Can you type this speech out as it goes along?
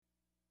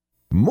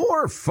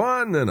More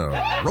fun than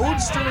a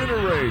roadster in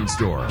a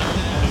rainstorm.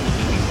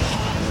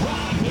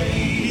 Rock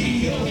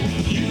Radio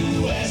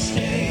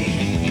USA.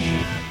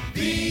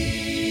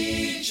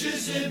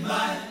 Beaches in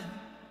mind.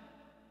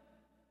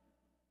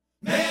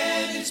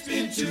 Man, it's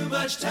been too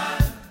much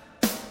time.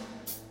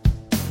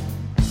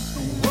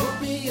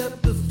 Woke me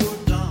up before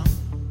dawn.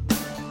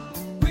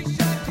 Wish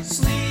I could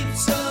sleep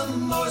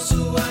some more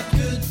so I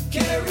could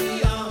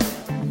carry on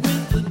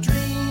with the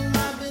dream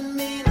I've been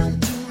meaning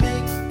to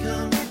make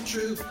come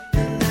true.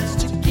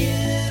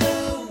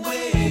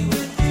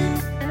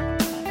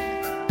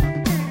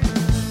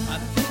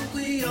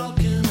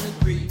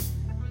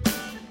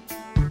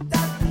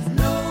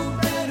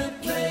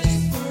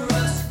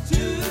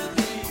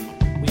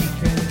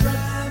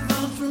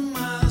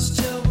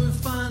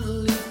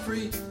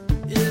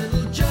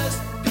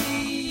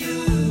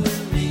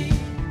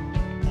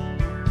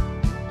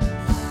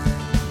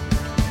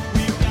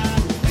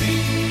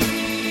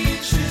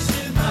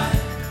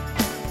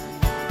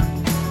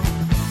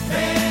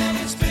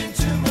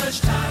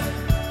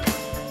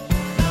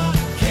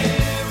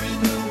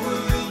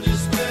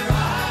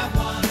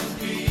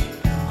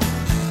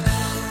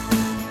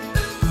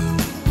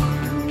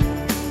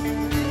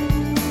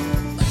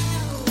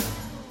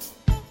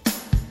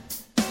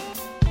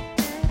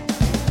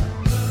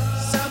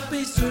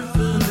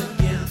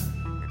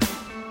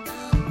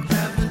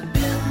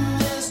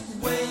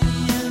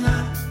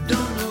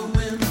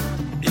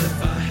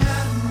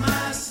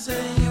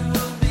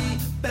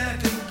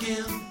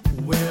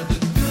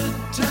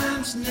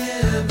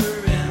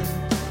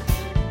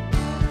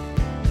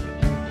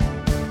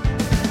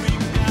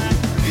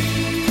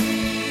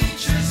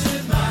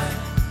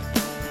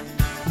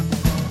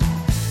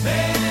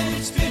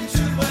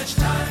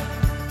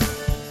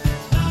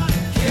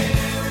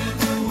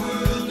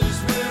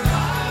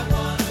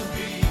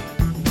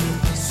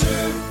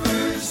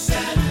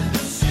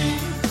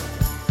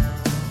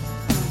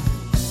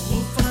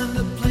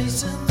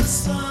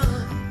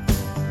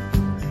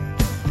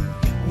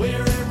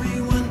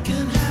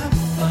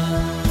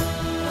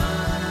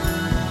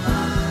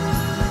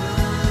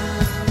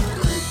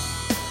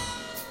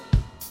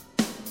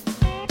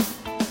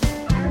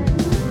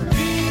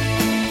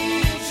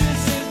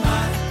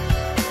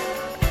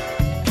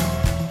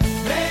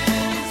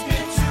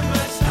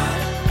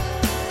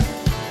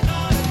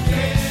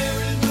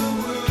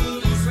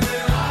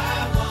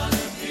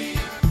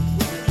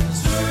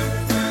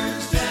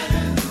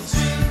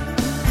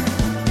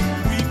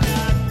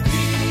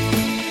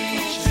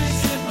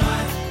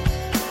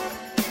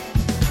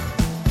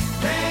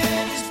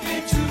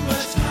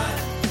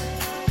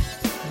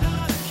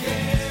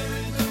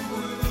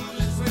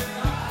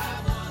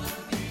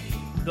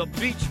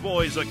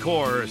 Boys, of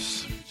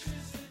course,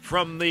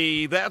 from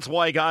the That's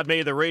Why God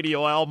Made the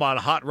Radio album on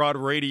Hot Rod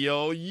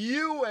Radio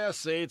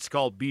USA. It's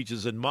called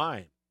Beaches in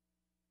Mind.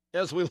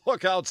 As we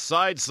look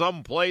outside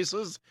some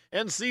places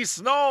and see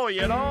snow,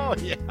 you know?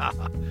 Yeah.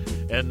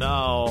 And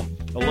now,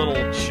 a little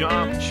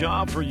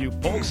chomp for you,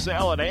 Polk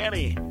Salad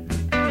Annie.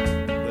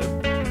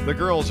 The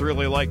girls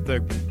really like the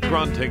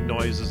grunting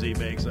noises he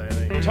makes, I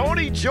think.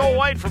 Tony Joe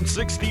White from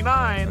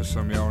 69.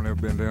 Some of y'all never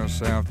been down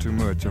south too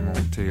much. I'm going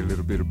to tell you a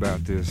little bit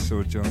about this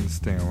so that you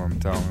understand what I'm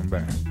talking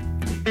about.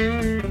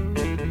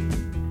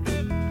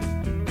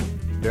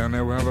 Down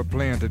there we have a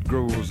plant that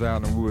grows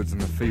out in the woods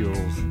and the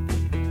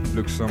fields.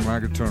 Looks something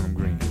like a turnip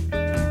green.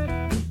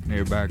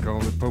 Nearby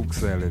called it poke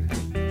salad.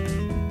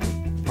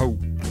 Poke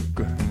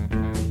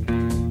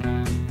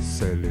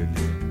salad.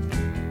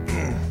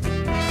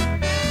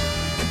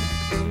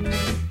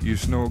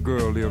 Used to know a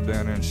girl lived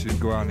down there and she'd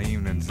go out in the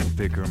evenings and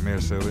pick her a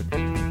mess of it,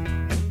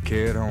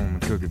 carry it home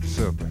and cook it for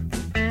supper.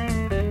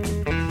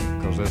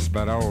 'Cause that's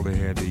about all they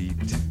had to eat.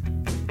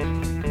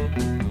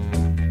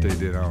 They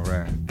did all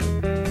right.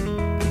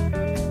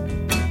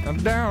 Now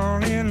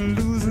down in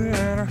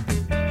Louisiana,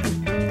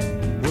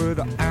 where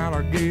the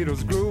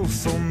alligators grow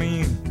so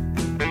mean,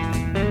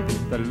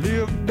 there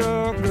lived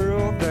a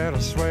girl that I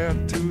swear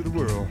to the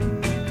world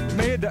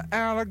made the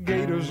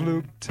alligators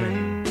look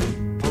tame.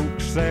 Poke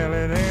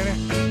salad Annie.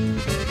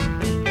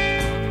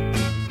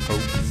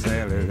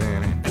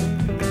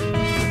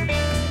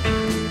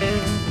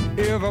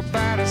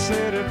 Everybody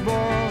said it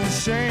was a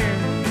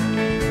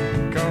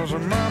shame, 'cause her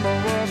mama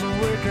was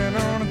working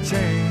on a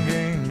chain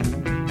gang.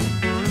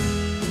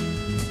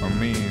 A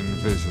mean,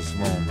 vicious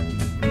woman.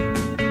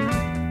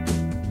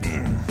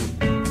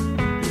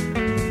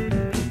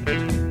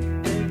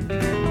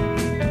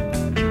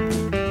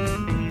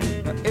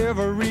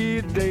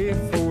 Every day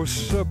for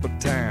supper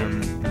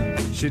time,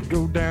 she'd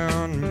go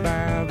down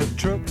by the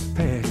truck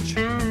patch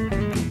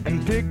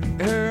and pick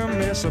her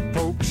mess of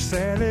poke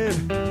salad,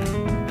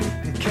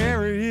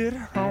 carry it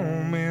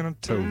home in a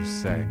tow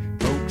sack.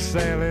 Poke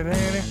salad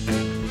Annie,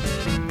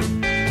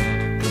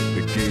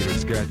 the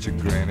gators got your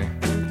granny.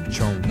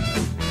 Chomp,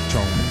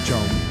 chomp,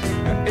 chomp.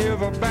 And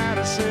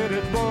everybody said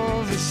it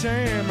was a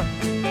shame,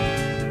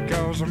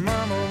 'cause her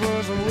mama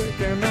was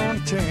working on a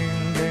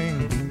chain gang.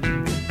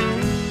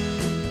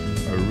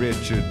 A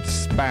wretched,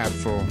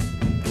 spiteful,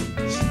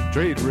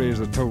 straight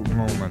razor toting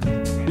moment.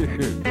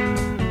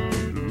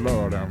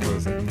 Lord, I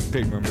must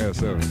take my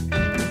mess up.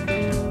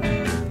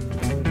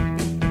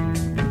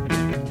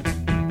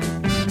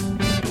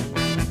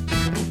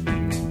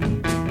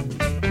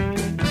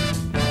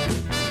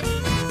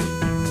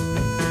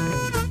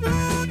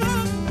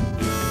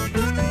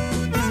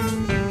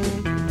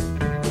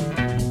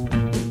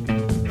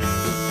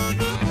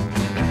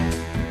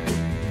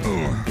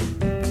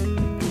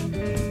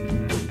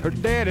 Her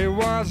daddy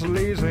was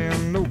lazy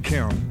and no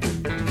count.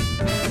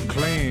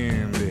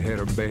 Claimed he had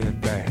a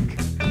bad back.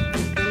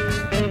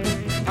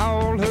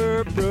 All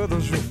her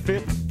brothers were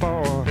fit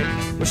for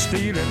was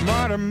stealing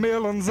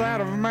watermelons out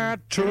of my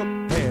truck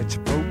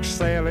patch. Poke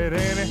salad,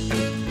 Annie.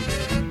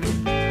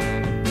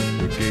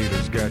 The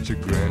gators got you,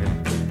 Granny.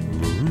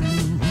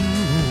 Ooh.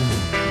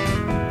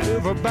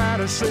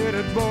 Everybody said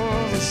it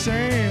was a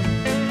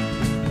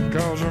shame,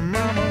 'cause her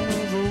mama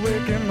was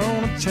working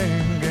on a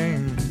chain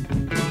gang.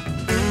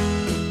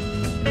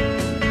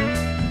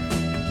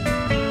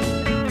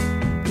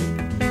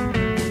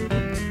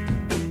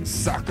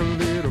 Sock a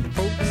little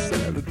poke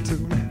salad to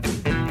me.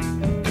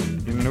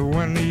 You know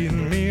I need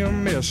me a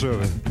mess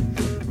of it.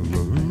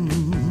 Ooh,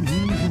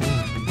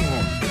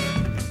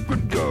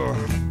 good God.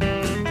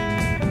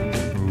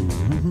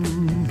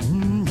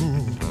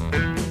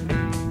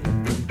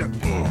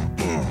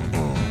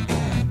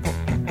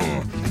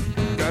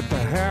 Got to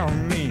have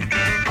me.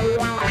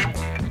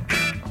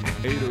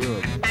 Ate her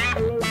up.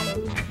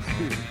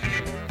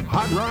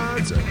 Hot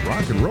rods and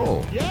rock and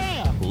roll.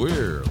 Yeah.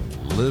 We're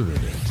living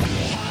it.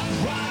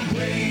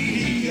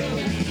 Radio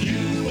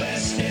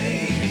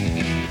USA.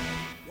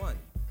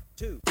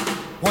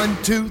 1,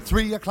 2,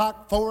 3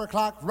 o'clock, 4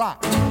 o'clock,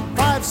 rock.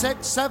 5,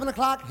 6, 7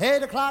 o'clock,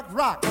 8 o'clock,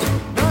 rock.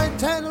 9,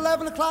 10,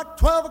 11 o'clock,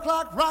 12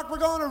 o'clock, rock. We're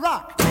gonna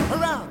rock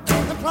around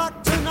the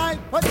clock tonight.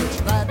 Put your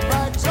glad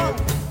rags on,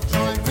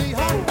 join me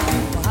home.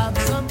 We'll have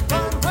some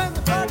fun when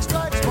the clock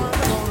strikes 1.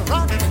 We're gonna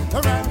rock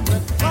around the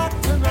clock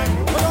tonight.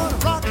 We're gonna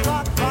rock,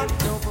 rock, rock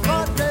till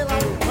broad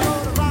daylight. We're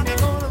gonna rock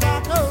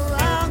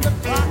around the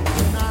clock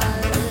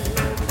tonight.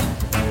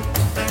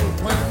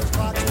 When the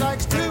clock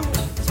strikes 2,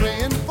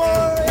 3, and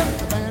 4, if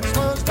the band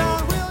slows down,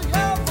 we'll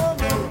yell for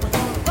more. We're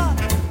gonna rock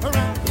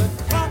around the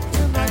clock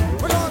tonight.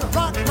 We're gonna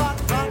rock, rock,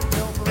 rock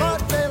till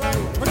broad daylight.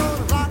 We're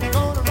gonna rock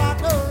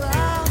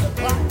around the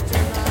clock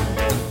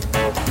tonight.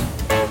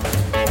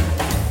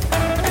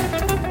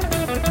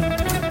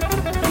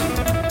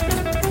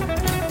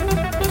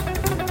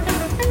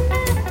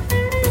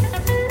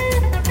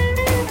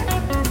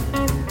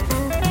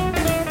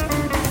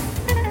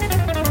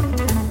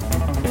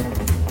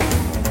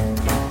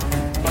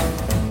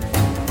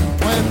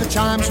 When the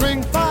chimes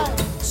ring 5,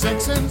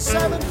 6, and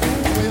 7,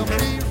 we'll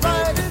be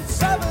right in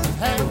 7th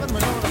heaven. We're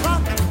gonna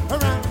rock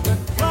around the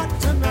clock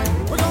tonight.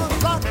 We're gonna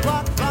rock,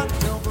 rock, rock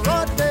till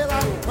broad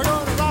daylight. We're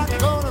gonna rock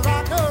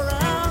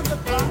around the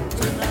clock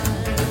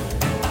tonight.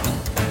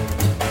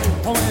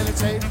 Oh, when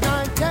it's 8,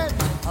 9, 10,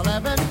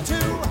 11,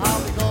 2,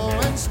 I'll be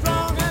going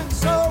strong, and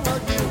so will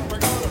you. We're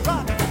gonna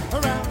rock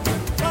around the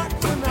clock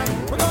tonight.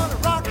 We're gonna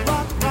rock,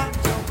 rock, rock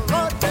till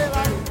broad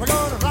daylight. We're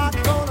gonna rock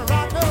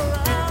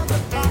around the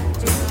clock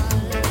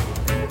tonight.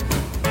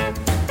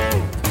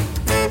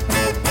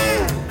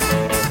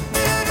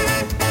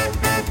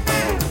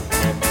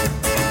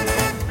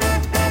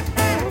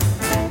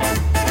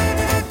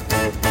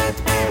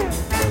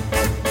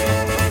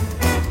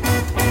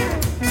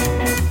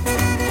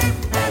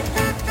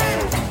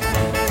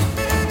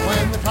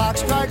 When the clock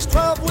strikes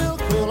 12, we'll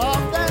cool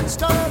off, then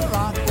start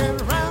rocking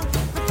around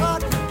the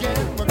clock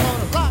again. We're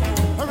gonna rock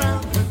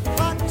around the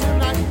clock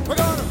tonight. We're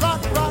gonna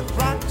rock, rock,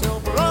 rock till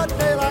broad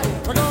daylight.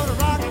 We're gonna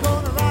rock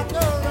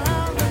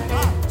around the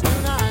clock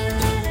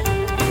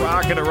tonight.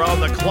 Rocking around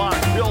the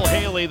clock. Bill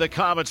Haley, The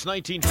Comets,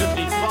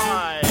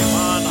 1955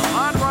 on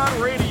Hot Rod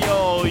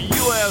Radio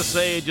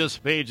USA.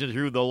 Just paging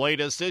through the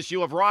latest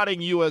issue of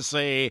Rotting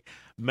USA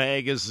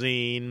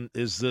magazine.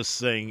 Is this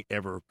thing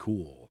ever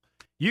cool?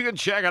 You can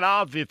check it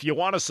out if you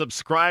want to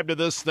subscribe to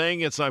this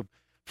thing. It's a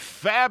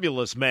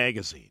fabulous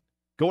magazine.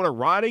 Go to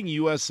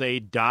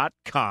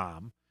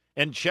rottingusa.com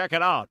and check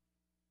it out.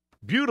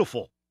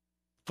 Beautiful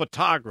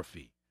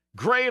photography,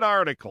 great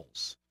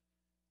articles,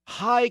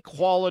 high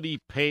quality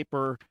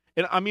paper.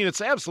 And I mean,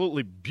 it's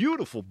absolutely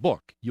beautiful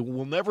book. You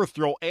will never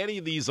throw any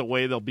of these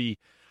away. They'll be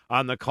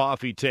on the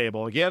coffee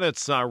table. Again,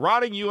 it's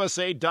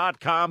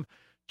rottingusa.com.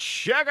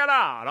 Check it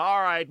out.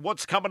 All right,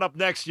 what's coming up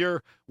next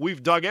year?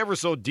 We've dug ever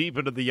so deep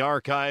into the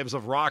archives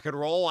of rock and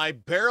roll. I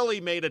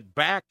barely made it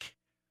back.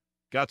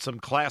 Got some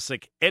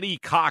classic Eddie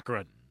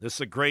Cochran. This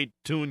is a great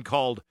tune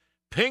called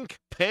Pink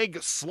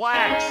Peg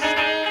Slacks. All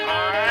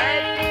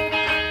right.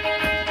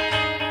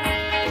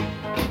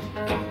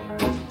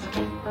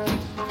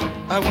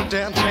 I went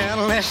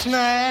downtown last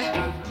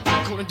night,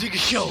 gonna dig a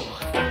show.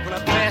 When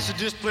I passed the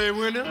display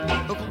window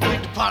of a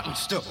big department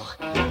store,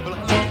 well,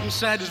 I looked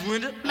inside this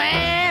window,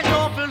 man,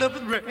 all filled up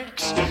with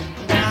wrecks.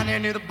 And down there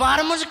near the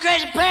bottom was a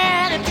crazy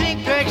pair of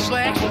pink peg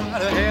slacks.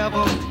 Gotta have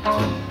 'em.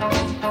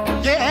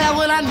 Yeah,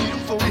 well, I need 'em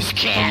for this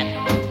cat.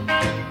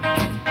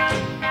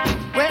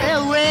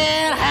 Well,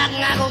 how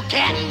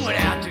catting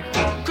without the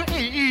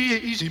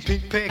crazy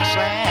pink peg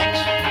slacks.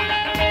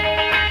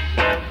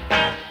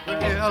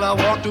 Well, I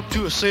walked up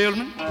to a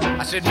salesman.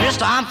 I said,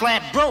 mister, I'm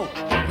flat broke,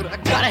 but I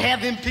gotta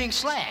have them pink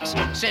slacks.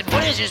 Said,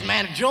 what is this,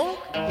 man, a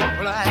joke?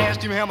 Well, I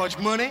asked him how much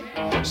money.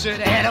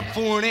 Said, add up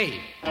 4 and 8.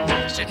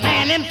 Said,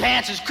 man, them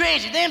pants is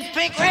crazy. Them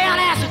pink rayon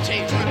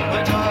acetate. Well,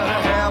 I gotta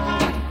have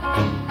them.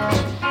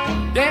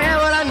 Yeah,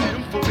 well, I need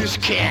them for this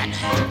cat.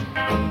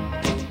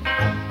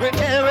 Well,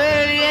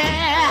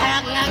 yeah,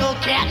 how can I go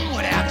catting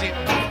without them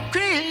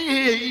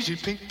crazy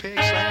pink peg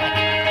slacks?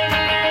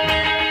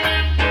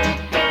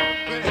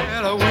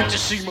 Well, I went to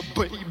see my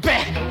baby.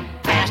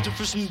 Asked her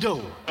for some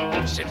dough.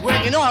 Said,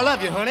 well, you know I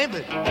love you, honey,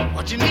 but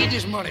what you need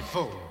this money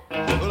for?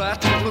 Well, I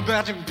told her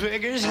about them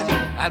peggers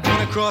I'd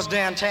run across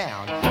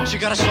downtown. She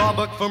got a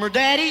sawbuck from her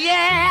daddy,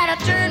 yeah, and I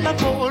turned my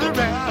pole around.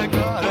 I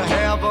gotta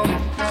have them.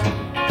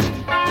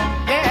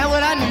 Yeah,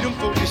 well, I need them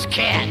for this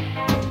cat.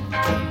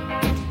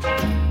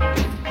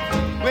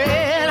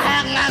 Well,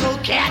 how can I go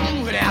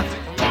catting without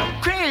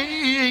them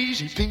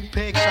crazy pink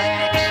peg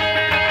slacks?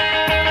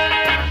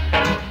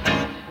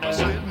 I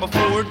slid my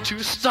Ford to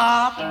a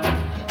stop,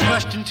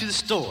 rushed into the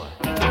store.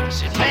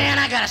 Said, man,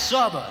 I got a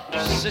sawbuck.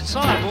 Said,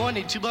 sorry, boy, I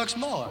need $2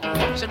 more.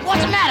 Said,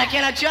 what's the matter?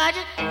 Can I charge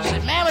it?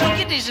 Said, man, we don't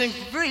get these things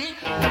for free.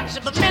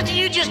 Said, but mister,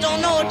 you just don't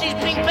know what these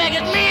pink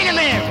peggers mean to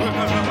me.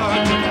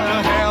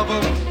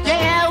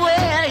 Yeah,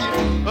 well,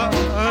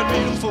 I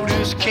need them for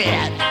this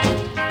cat.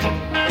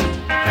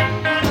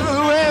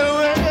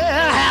 Well,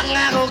 how can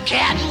I go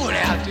catting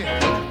without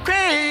them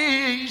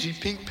crazy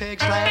pink peg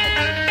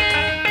slacks?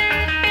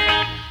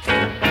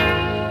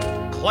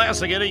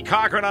 Classic Eddie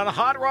Cochran on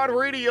Hot Rod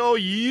Radio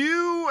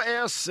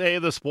USA.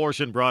 This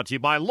portion brought to you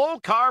by Low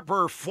Carb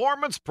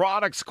Performance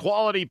Products.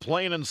 Quality,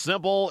 plain and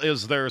simple,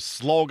 is their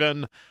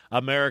slogan.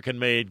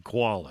 American-made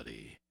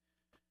quality.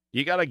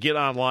 You got to get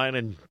online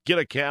and get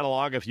a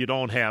catalog if you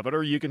don't have it,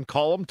 or you can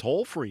call them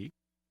toll-free.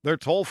 Their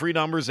toll-free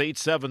number is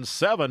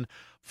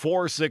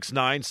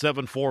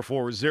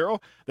 877-469-7440.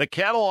 The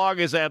catalog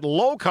is at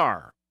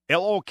Lokar,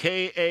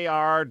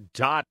 LOKAR.com.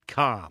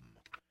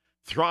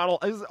 Throttle,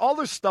 all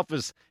this stuff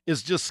is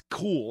just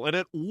cool, and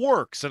it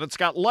works, and it's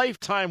got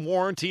lifetime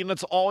warranty, and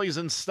it's always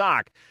in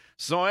stock.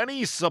 So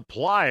any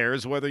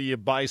suppliers, whether you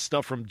buy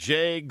stuff from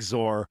Jags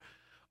or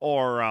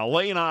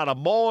Lane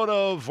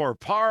Automotive or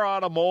Par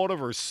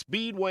Automotive or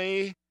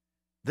Speedway,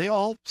 they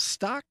all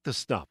stock the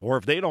stuff. Or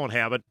if they don't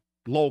have it,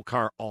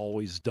 Lokar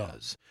always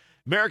does.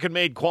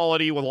 American-made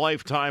quality with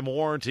lifetime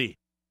warranty.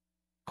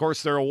 Of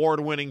course, they're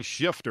award-winning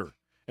shifter,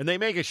 and they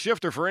make a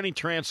shifter for any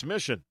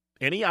transmission.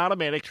 Any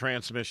automatic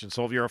transmission.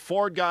 So if you're a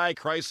Ford guy,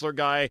 Chrysler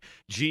guy,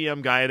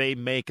 GM guy, they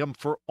make them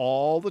for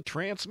all the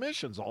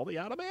transmissions, all the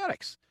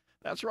automatics.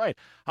 That's right.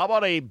 How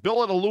about a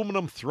billet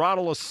aluminum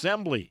throttle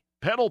assembly,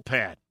 pedal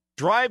pad,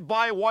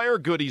 drive-by wire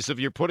goodies if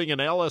you're putting an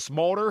LS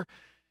motor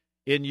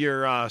in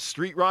your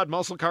street rod,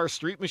 muscle car,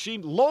 street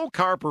machine? Low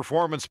Carb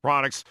Performance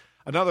Products,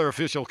 another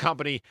official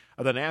company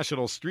of the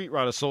National Street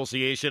Rod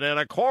Association. And,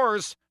 of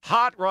course,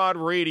 Hot Rod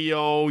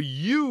Radio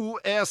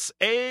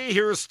USA.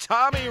 Here's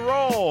Tommy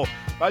Rowe.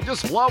 I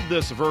just love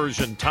this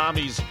version.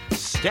 Tommy's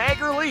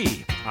Stagger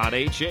Lee on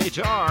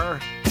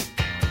HHR.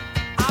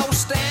 I was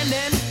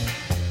standing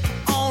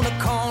on the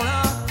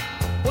corner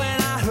when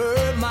I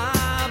heard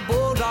my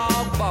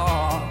bulldog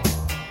bark.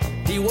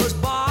 He was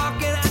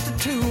barking at the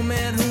 2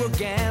 men who were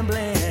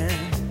gambling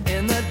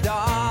in the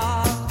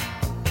dark.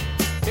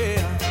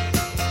 Yeah.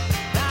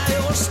 Now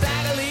it was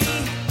Stagger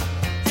Lee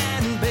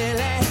and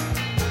Billy,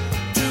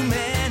 2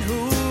 men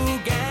who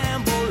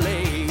gamble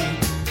late.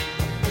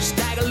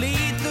 Stagger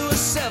Lee threw a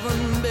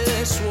 7,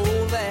 Billy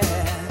swore that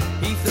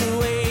he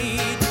threw 8.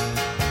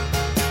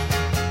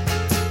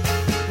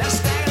 Now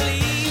Stagger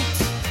Lee,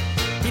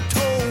 he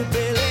told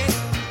Billy,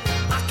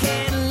 I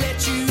can't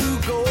let you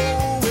go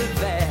with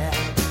that.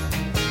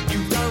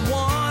 You've done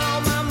one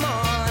on my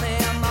money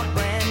and my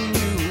brand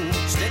new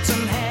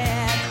Stetson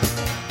hat.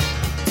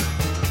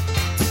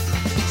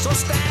 So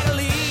Stagger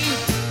Lee,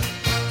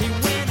 he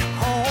went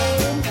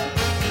home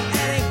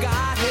and he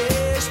got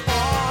his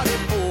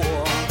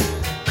 44.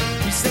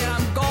 He said,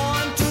 I'm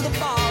going to the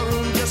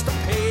barroom just to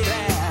pay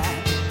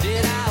that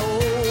debt I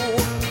owe.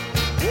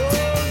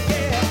 Oh,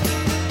 yeah.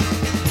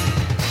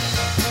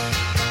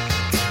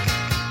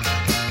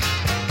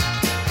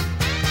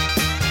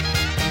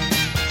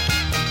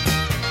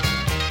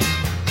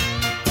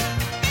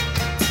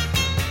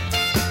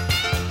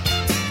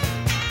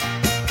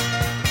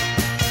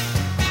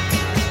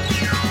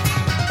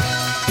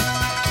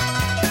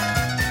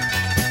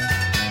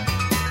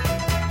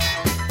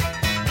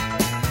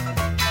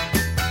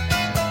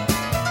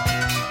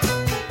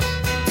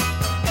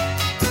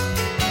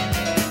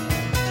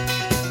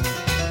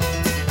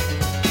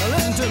 Now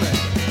listen to me.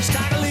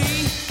 Stagger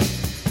Lee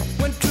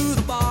went to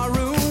the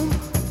barroom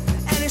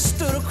and he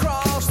stood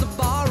across the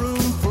barroom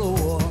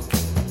floor.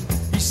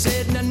 He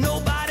said, now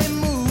nobody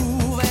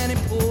move, and he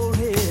pulled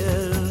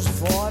his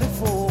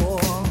 44.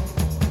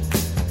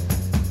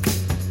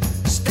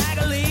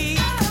 Stagger Lee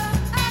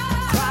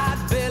cried,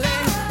 Billy,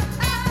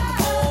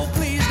 oh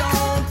please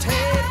don't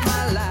take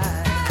my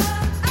life.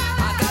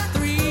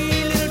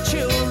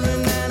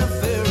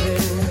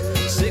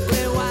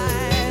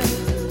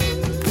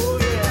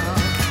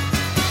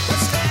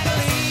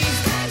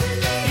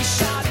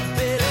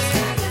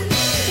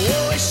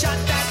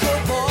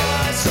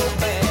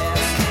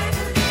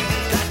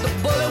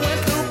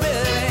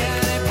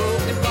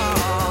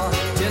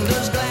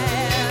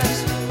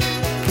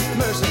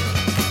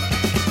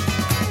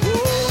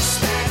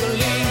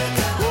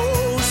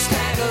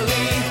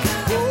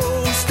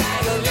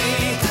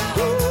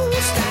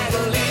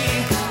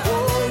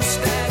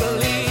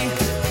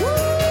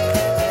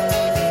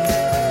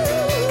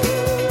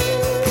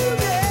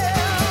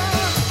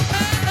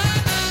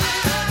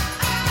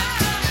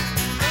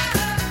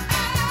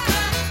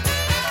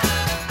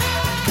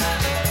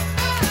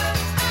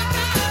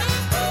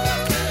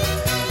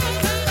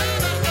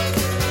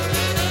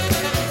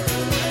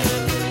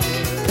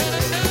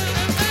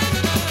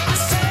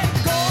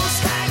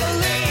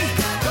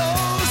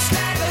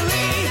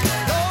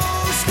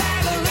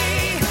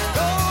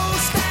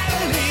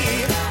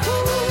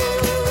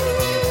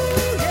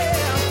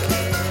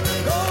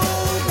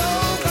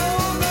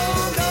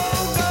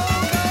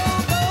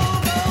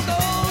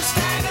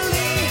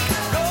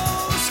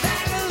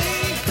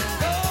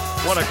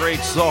 great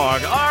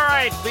song. All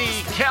right, the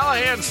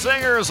Callahan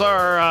Singers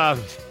are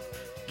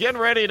getting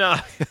ready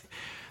to...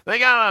 They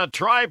got a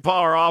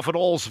tri-power off an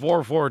Olds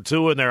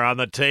 442 in there on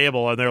the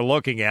table, and they're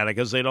looking at it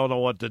because they don't know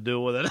what to do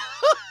with it.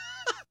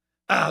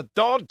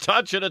 Don't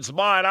touch it. It's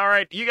mine. All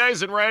right, you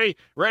guys ready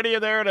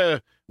in there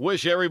to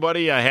wish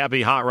everybody a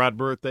happy Hot Rod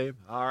birthday?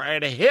 All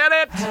right, hit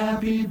it.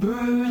 Happy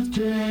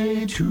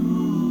birthday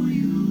to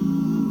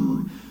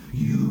you.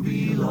 You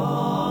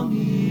belong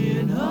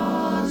in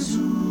a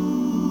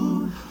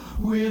zoo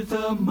with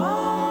the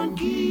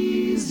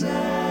monkeys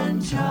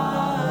and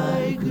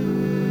tigers.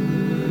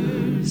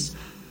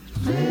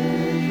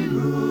 They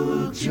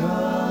look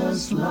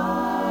just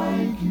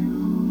like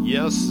you.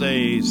 Yes,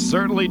 they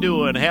certainly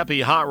do. And happy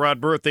Hot Rod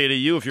birthday to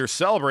you if you're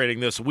celebrating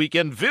this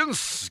weekend. Vince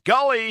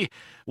Scully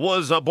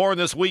was born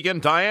this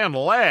weekend. Diane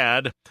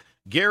Ladd,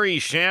 Gary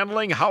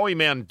Shandling, Howie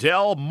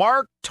Mandel,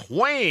 Mark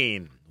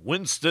Twain,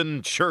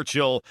 Winston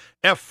Churchill,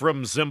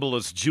 Ephraim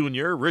Zimbalist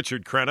Jr.,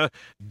 Richard Crenna,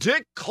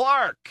 Dick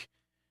Clark.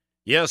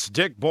 Yes,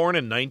 Dick, born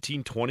in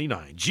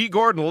 1929. G.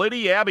 Gordon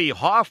Liddy, Abby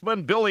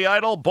Hoffman, Billy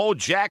Idol, Bo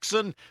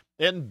Jackson,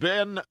 and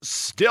Ben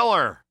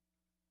Stiller.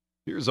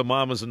 Here's the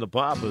Mamas and the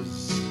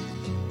Papas.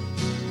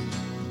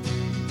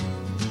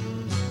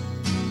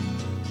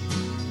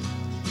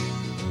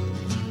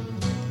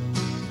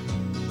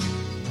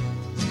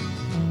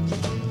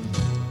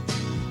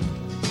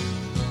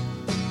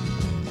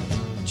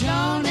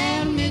 John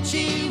and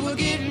Mitchie were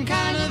getting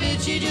kind of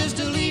itchy just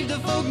to leave the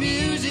folk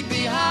music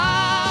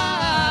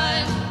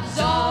behind.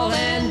 Saul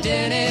and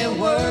Denny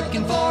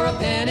working for a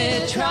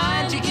penny,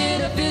 trying to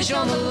get a fish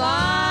on the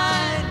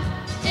line.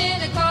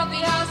 In a coffee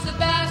house,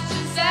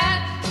 Sebastian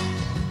sat,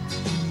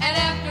 and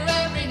after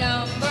every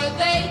number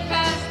they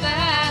passed the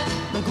hat.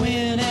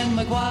 McQueen and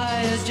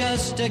McGuire's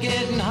just a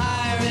getting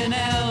higher in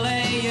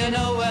L.A., you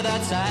know where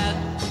that's at.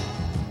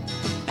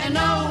 And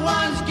no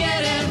one's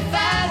getting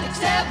fat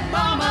except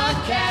Mama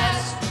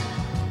Cass.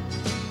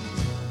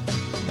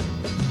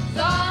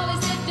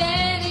 Saul said,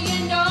 Danny,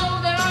 you know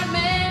there aren't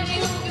many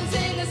who can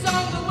sing a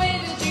song the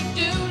way that you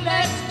do.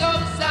 Let's go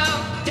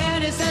south.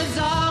 Danny says,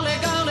 Ollie,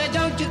 golly,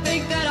 don't you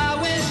think that I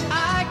wish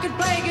I could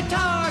play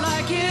guitar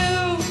like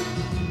you?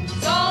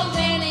 Saul,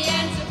 Danny,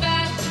 and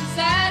Sebastian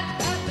sat,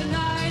 At the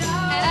night and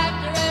out,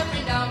 after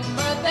every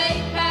number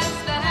they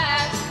passed the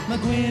hat.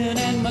 McQueen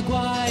and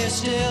McGuire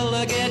still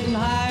are getting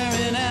higher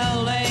in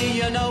L.A.,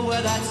 you know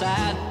where that's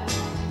at.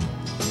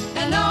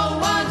 And no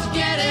one's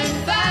getting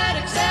fat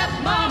except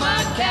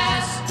Mama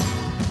Cass.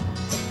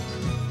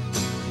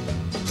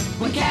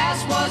 When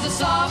Cass was a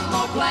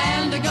sophomore,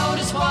 planned to go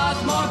to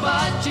Swarthmore,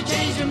 but she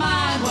changed her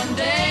mind one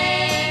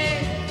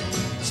day.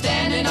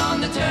 Standing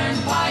on the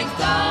turnpike,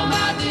 thumb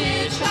out the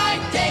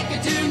hitchhike, take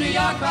her to New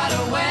York right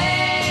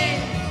away.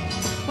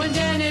 When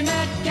Jenny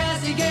met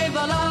Cass, he gave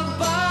a love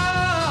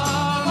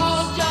bomb.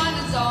 Called John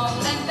and Saul,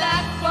 and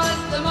that was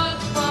the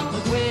month from.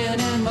 McQueen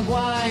and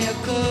McGuire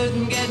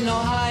couldn't get no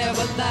higher,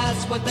 but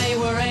that's what they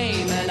were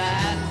aiming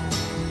at.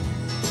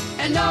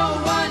 And no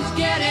one's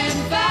getting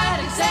fat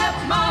except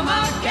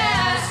Mama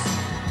Cass.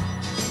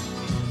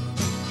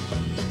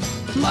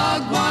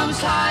 Mugwumps,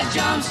 high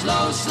jumps,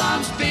 low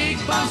slumps, big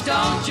bumps,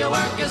 don't you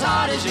work as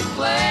hard as you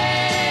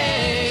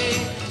play.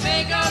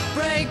 Make up,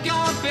 break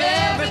up,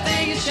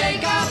 everything is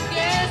shake up.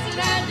 Yes, it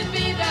had to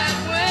be that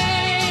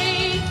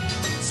way.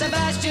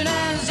 Sebastian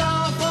and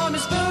Saul form a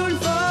spoonful.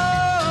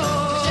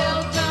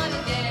 Michelle, John,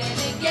 and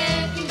Danny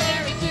getting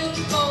very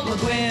tuneful.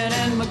 McQueen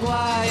and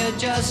McGuire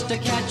just a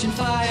catching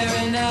fire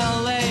in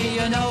L.A.,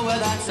 you know where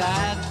that's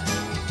at.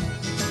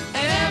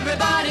 And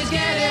everybody's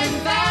getting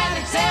fat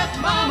except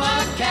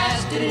Mama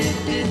Cass.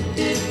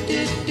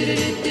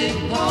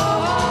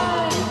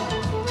 Oh.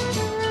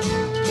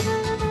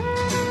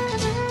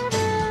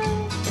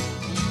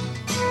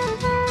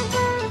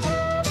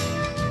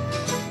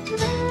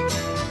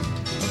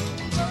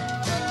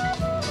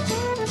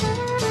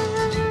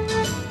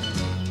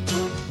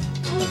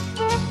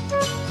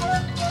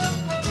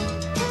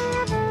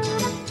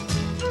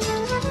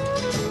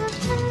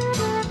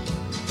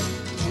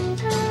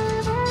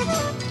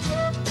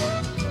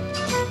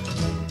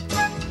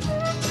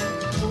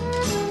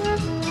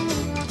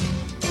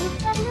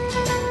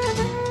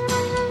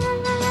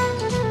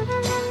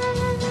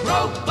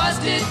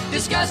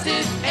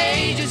 Disgusted,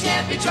 ages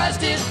can't be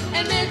trusted,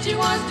 And then she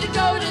wants to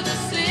go to the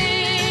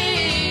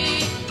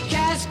sea.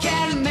 Cass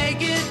can't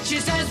make it, she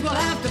says we'll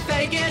have to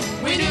fake it.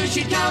 We knew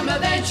she'd come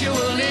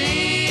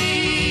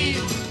eventually.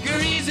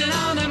 Greasing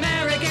on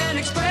American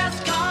Express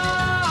And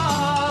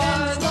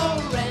cars,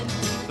 slow rent.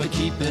 but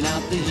keeping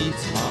out the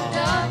heat's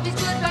hard. Of these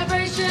good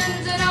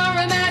vibrations in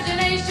our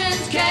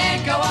imaginations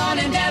Can't go on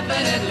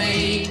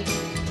indefinitely.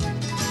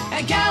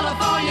 And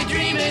California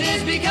dreaming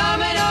is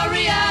becoming a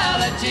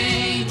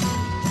reality.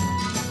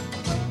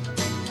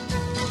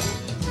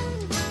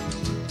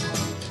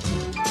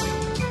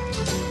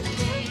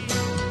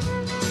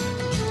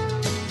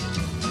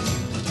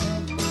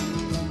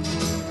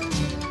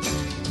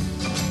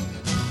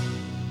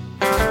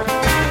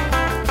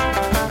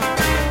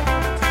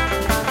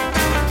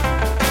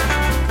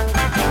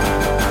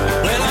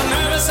 Well, I'm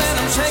nervous and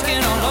I'm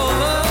shaking all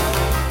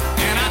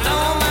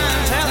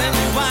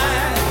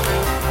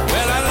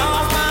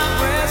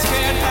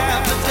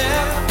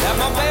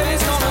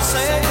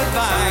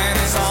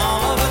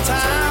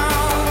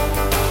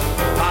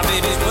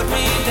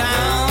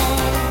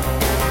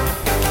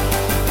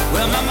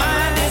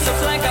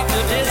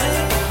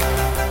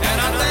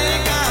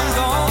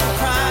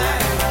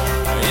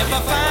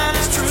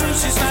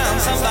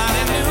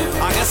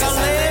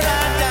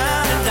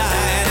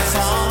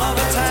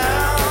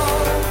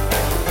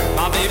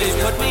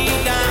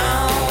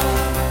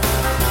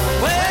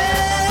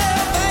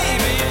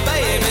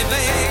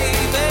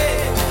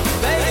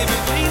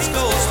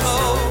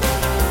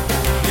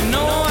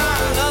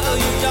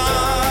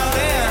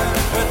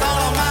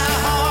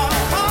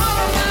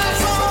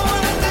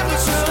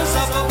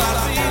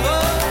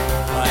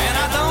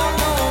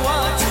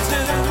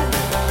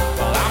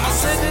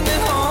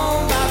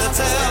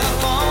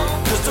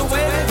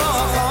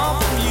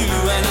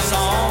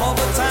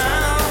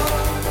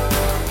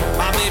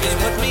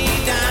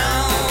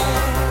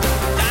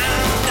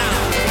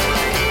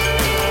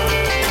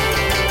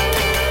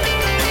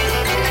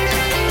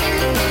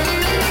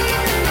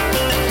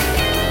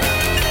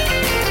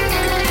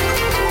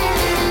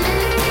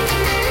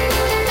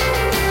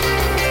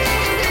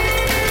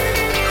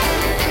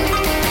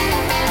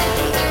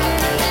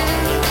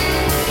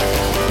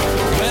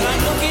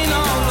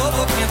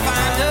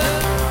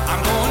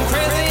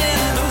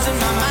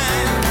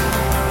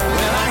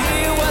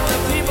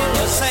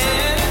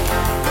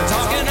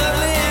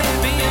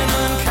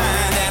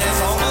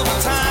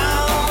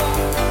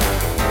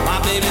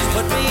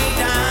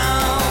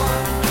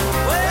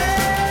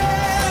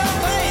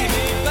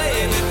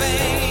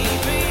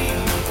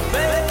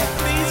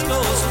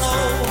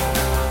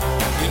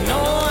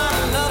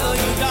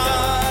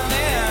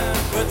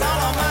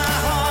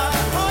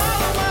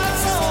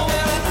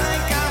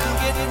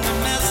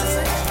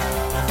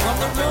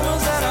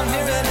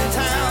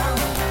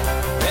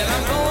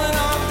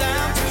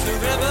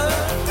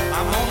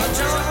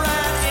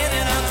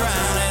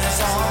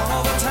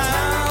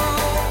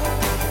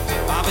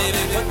baby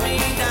put me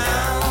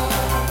down,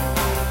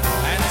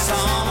 and it's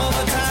all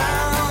over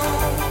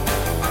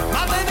town.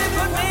 My baby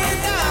put me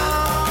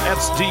down.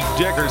 That's Deke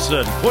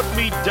Dickerson. Put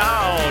me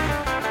down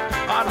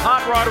on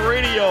Hot Rod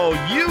Radio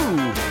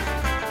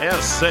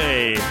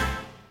USA.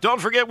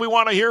 Don't forget, we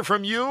want to hear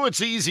from you.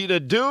 It's easy to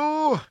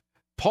do.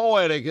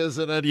 Poetic,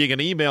 isn't it? You can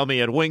email me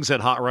at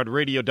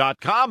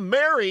wings@hotrodradio.com.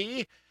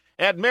 Mary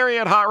at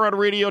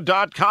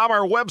hotrodradio.com.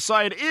 Our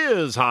website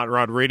is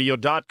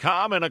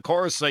hotrodradio.com. And, of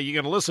course, you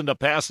can listen to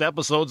past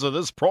episodes of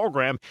this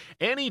program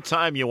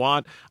anytime you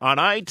want on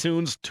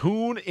iTunes,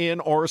 TuneIn,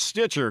 or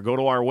Stitcher. Go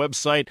to our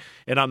website,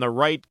 and on the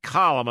right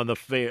column on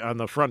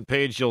the front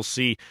page, you'll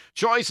see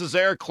choices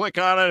there. Click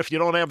on it. If you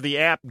don't have the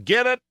app,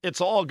 get it.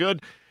 It's all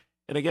good.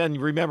 And, again,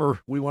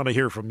 remember, we want to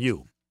hear from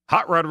you.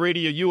 Hot Rod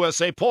Radio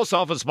USA, Post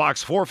Office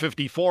Box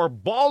 454,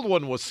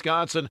 Baldwin,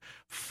 Wisconsin,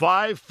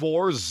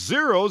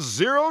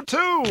 54002.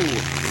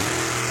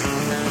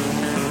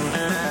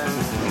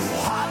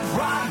 Hot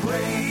Rod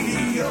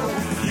Radio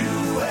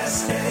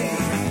USA.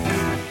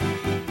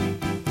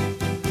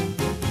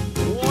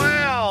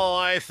 Well,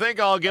 I think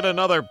I'll get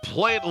another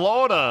plate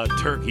load of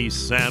turkey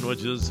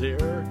sandwiches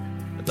here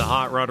at the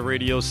Hot Rod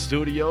Radio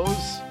studios.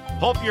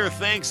 Hope your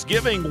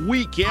Thanksgiving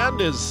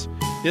weekend is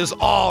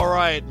all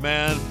right,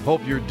 man.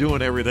 Hope you're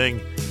doing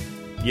everything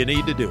you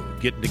need to do.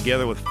 Getting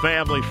together with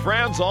family,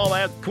 friends, all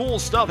that cool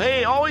stuff.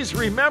 Hey, always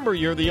remember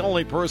you're the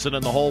only person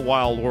in the whole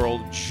wild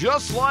world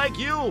just like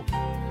you.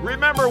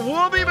 Remember,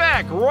 we'll be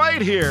back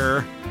right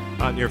here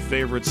on your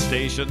favorite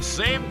station,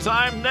 same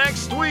time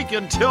next week.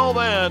 Until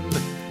then,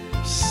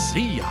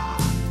 see ya.